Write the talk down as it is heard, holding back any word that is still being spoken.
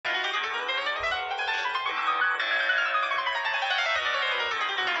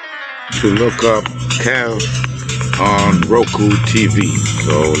to look up Kehv on Roku TV.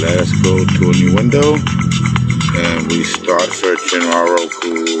 So let's go to a new window and we start searching our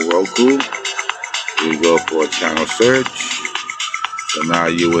Roku. We go for a channel search. So now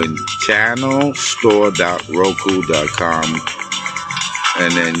you're in channelstore.roku.com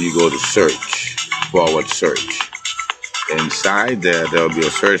and then you go to search, forward search. Inside there'll be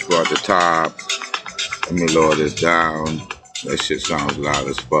a search bar at the top. Let me lower this down. That shit sounds loud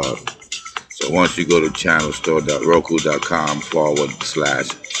as fuck. So once you go to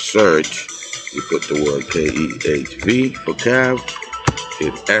channelstore.roku.com/search, you put the word Kehv for Kehv,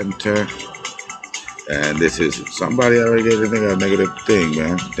 hit enter, and this is, somebody already gave a negative thing,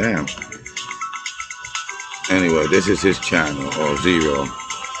 man. Damn. Anyway, this is his channel, or zero.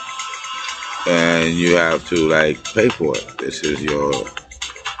 And you have to like pay for it. This is your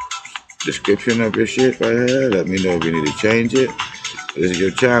description of your shit right here. Let me know if you need to change it. This is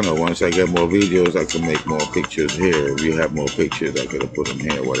your channel. Once I get more videos, I can make more pictures here. If you have more pictures, I could have put them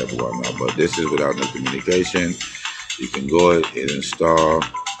here, whatever, whatnot. But this is without no communication. You can go ahead and install.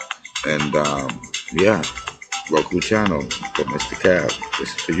 And yeah, Roku channel for Mr. Kehv.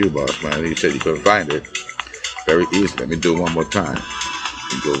 This is for you, boss, man. You said you couldn't find it. Very easy. Let me do it one more time.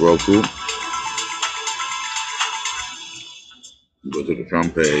 You go Roku. Go to the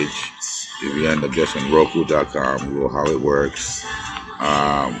front page. If you end up just on Roku.com, go how it works.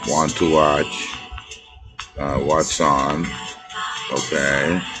 Want to watch, what's on,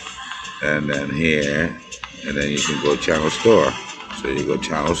 okay, and then here, and then you can go channel store. So you go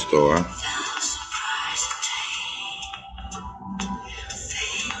channel store,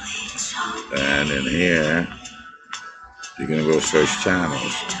 and in here, you're gonna go search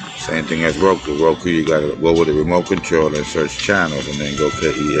channels. Same thing as Roku. Roku, you gotta go with the remote control and search channels, and then go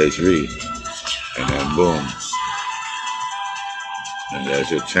Kehv, and then boom, and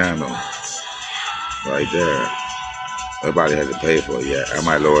there's your channel right there. Nobody has to pay for it yet. I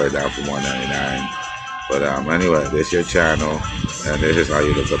might lower it down from $1.99, but anyway, this is your channel, and this is how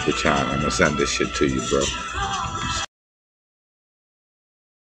you look up the channel. I'm gonna send this shit to you, bro.